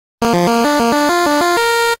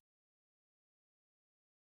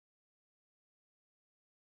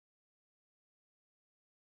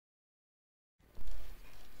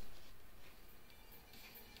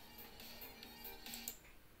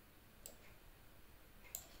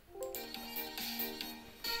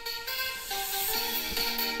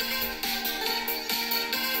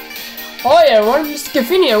Hi everyone, Mr.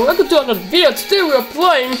 Kevin here. Welcome to another video. Today we are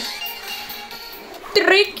playing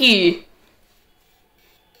Tricky.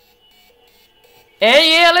 And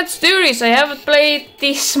yeah, let's do this. I haven't played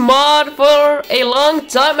this mod for a long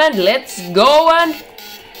time, and let's go and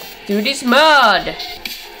do this mod.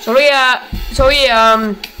 So yeah,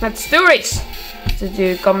 let's do this. Let's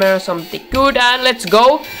do camera something good, and let's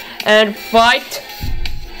go and fight.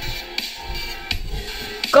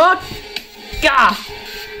 God.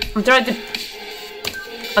 I'm trying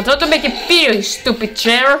to make it feel, you stupid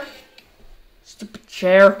chair. Stupid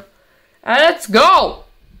chair. And let's go!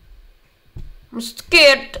 I'm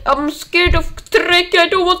scared of Tricky. I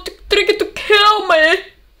don't want Tricky to kill me.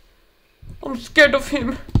 I'm scared of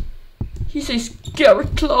him. He's a scary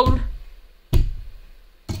clown.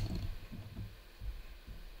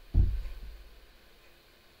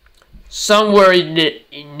 Somewhere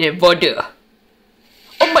in Nevada.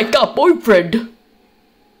 Oh my god, boyfriend!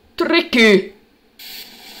 Tricky!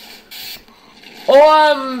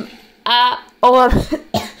 Or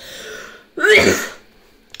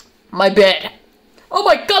my bad. Oh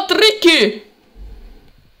my god, Tricky!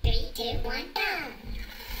 3, 2, 1, go!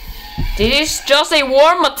 This is just a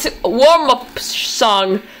warm-up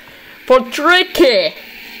song for Tricky.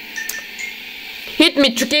 Hit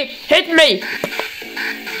me, Tricky! Hit me!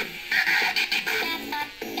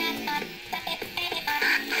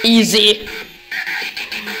 Easy.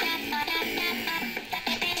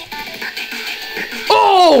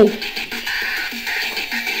 Oh!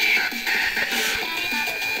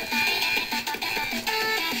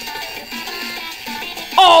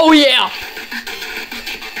 Oh yeah!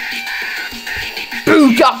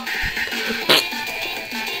 Booga!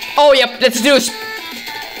 Oh yeah, let's do this.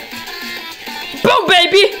 Boom,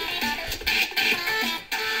 baby!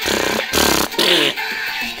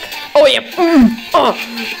 Oh yeah!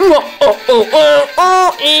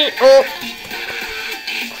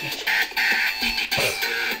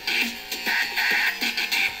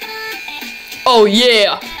 Oh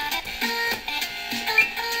yeah!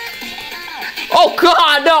 Oh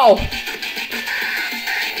god, no!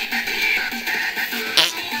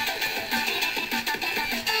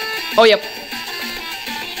 Oh yep.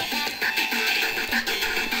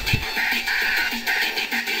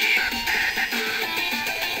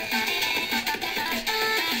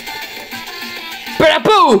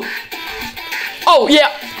 Boo! Oh yeah!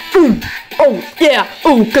 Oh yeah!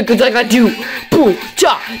 Ooh, gotta do. Boo!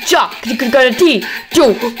 Cha cha! Gotta do.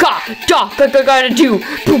 Do ka cha! Gotta do.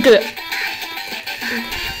 Boo!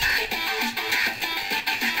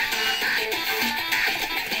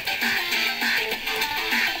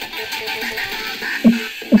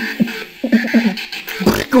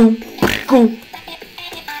 Go!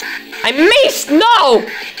 I missed! No!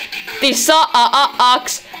 This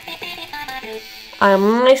ox. I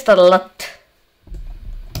missed a lot.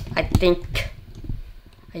 I think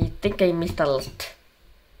I missed a lot.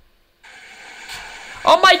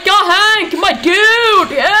 Oh my god, Hank! My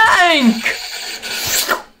dude! Hank!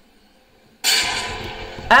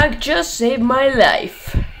 Hank just saved my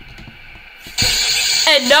life.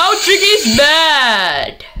 And now Tricky's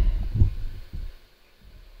mad!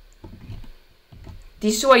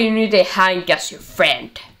 This is why you need a Hank as your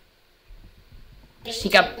friend. He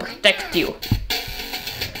can protect you.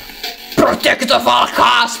 Protect at all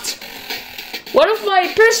costs! One of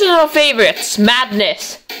my personal favorites,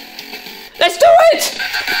 Madness. Let's do it!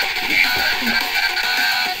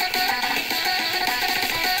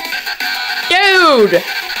 Dude!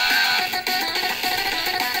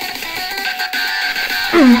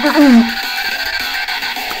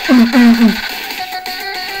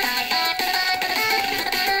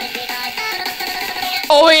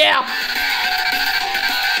 Oh yeah!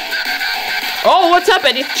 Oh, what's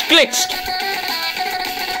happened? It's glitched.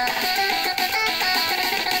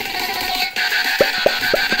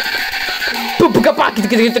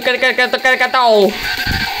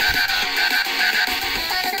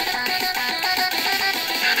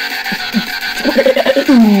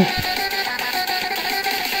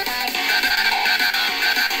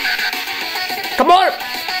 Come on!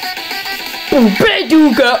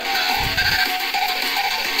 Beduga!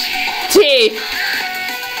 Tea!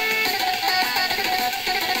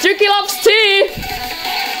 Tricky loves tea!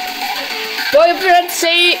 Boyfriend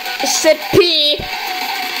said pee!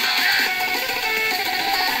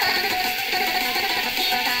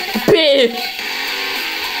 Pee!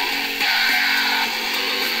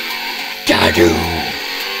 Dadu!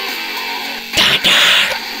 Dada!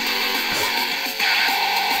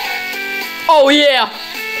 Oh yeah!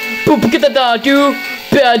 Boop get the dadu!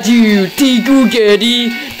 Badu! Tigu getty!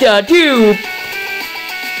 Dadu!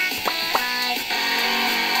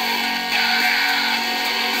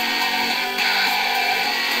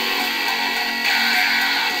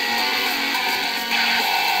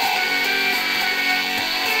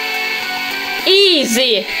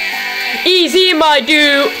 Easy! Easy, my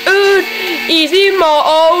dude! Easy, my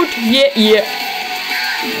old! Yeah, yeah.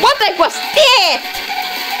 What the heck was that?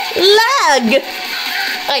 Lag!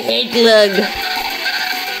 I hate lag.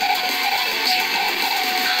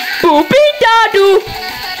 Poopy dadu!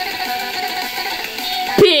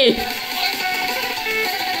 P.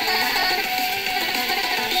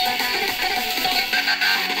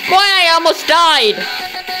 Boy, I almost died.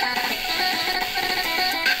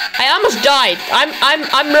 I almost died.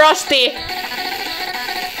 I'm rusty.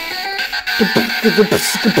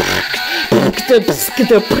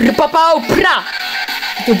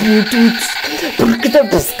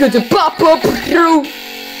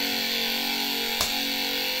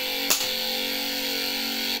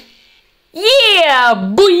 Yeah,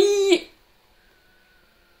 boy.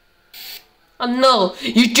 Oh no,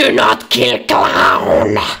 you do not kill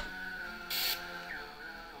clown.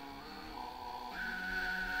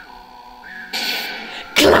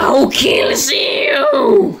 Clown kills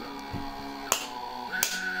you!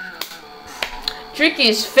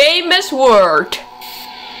 Tricky's famous word.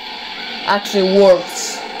 Actually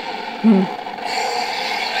words.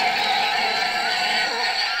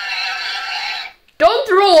 Don't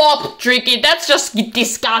throw up, Tricky. That's just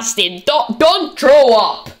disgusting. Don't throw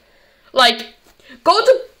up. Like, go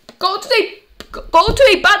to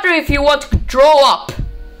a bathroom if you want to throw up.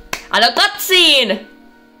 And a cutscene.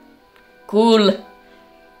 Cool.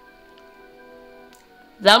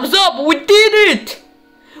 Thumbs up, we did it!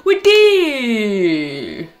 We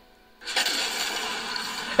did!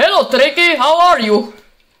 Hello, Tricky, how are you?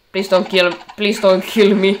 Please don't kill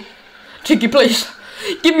me. Tricky, please,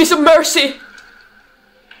 give me some mercy.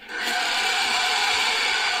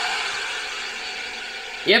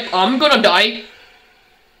 Yep, I'm gonna die.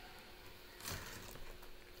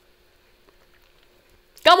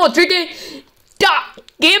 Come on, Tricky!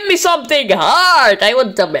 Give me something hard! I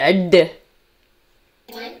want some end.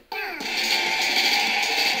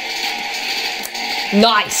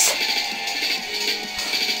 Nice.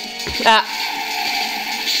 Yeah,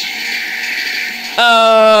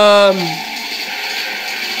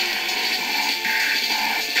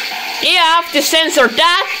 I have to censor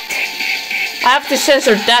that. I have to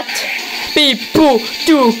censor that. Beep boo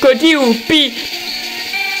do could you be?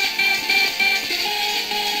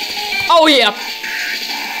 Oh yeah.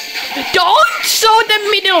 Don't show the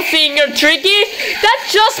middle finger, Tricky.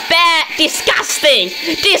 That's just bad. Disgusting.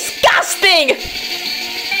 Disgusting.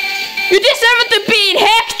 You deserve to be in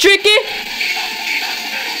heck, Tricky.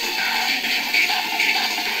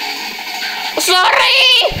 Sorry.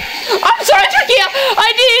 I'm sorry, Tricky.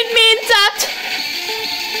 I didn't mean that.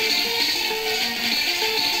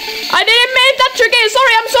 I didn't mean that, Tricky.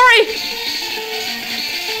 Sorry, I'm sorry.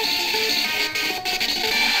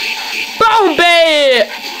 Boom, babe.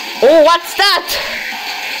 Oh, what's that?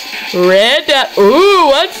 Red. Ooh,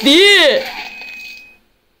 what's this?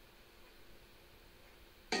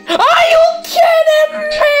 Are you kidding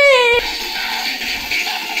me?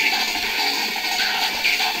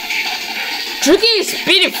 Tricky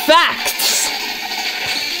speedy facts.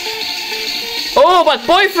 Oh, but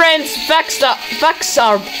boyfriend's facts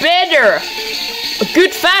are better.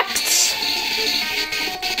 Good facts.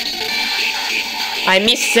 I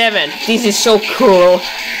missed 7. This is so cool.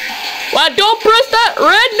 Well, don't press that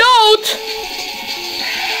red note.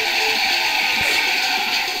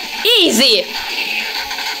 Easy.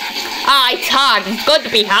 Ah, it's hard. It's going to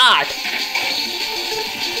be hard.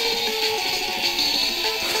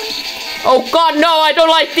 Oh God, no! I don't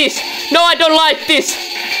like this. No, I don't like this.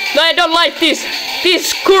 No, I don't like this. This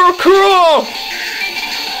is cruel.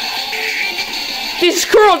 This is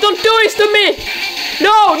cruel. Don't do this to me.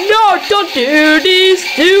 No, no, don't do this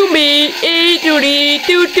to me.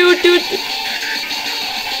 Do.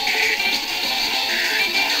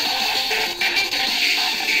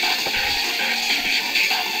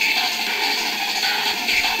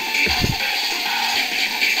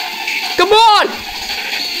 Come on!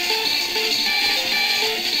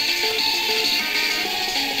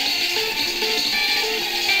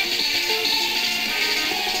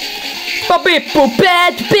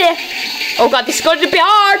 Oh God, this is going to be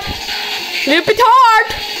hard. A little bit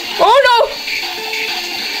hard. Oh no!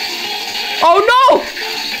 Oh no!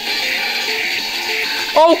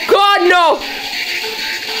 Oh God, no!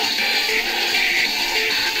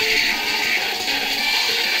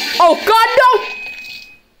 Oh God, no!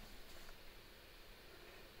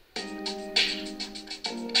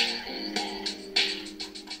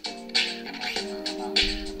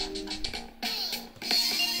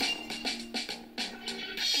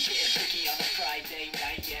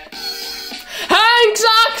 Hank's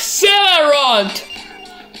accelerant!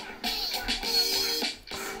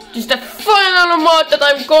 This is the final mod that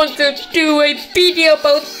I'm going to do a video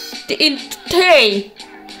about in today.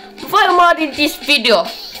 The final mod in this video.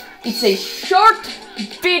 It's a short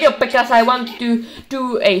video because I want to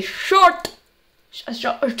do a short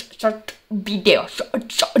video.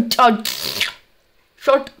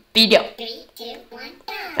 Short video. 3, 2, 1,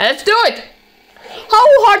 go. Let's do it.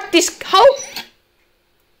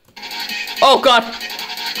 Oh god.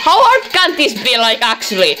 How hard can this be, like,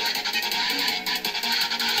 actually?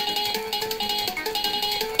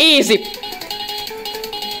 Easy.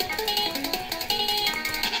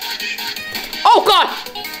 Oh god.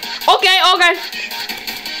 Okay.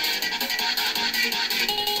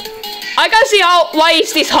 I can see why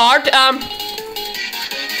is this hard.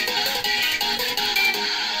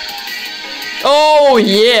 Oh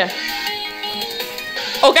yeah.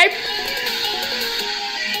 Okay.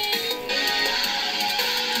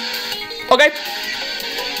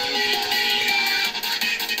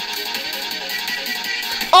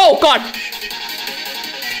 Oh god.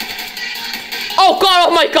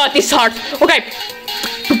 Oh my god, this is hard. Okay.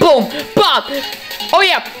 Boom. Bam. Oh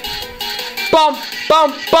yeah. Bum.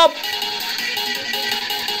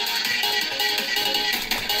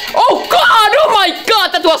 Oh god, oh my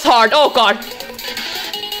god, that was hard. Oh god.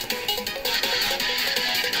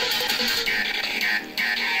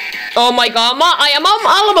 Oh my god, I am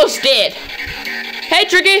almost dead. Hey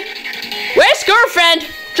Tricky, where's girlfriend?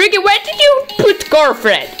 Tricky, where did you put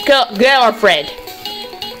girlfriend? Girlfriend.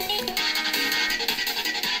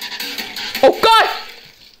 Oh god!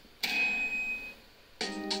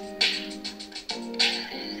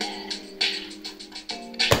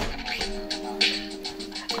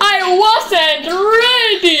 I wasn't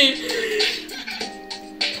ready!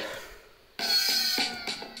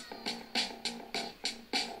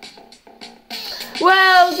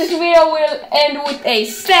 Well, this video will end with a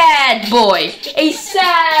sad boy. A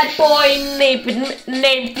sad boy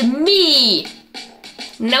named me.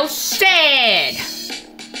 Now sad.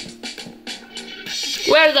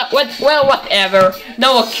 Well, whatever.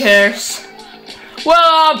 No one cares.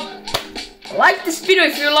 Well, like this video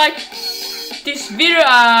if you like this video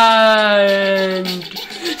and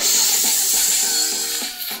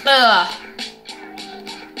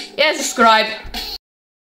yeah, subscribe.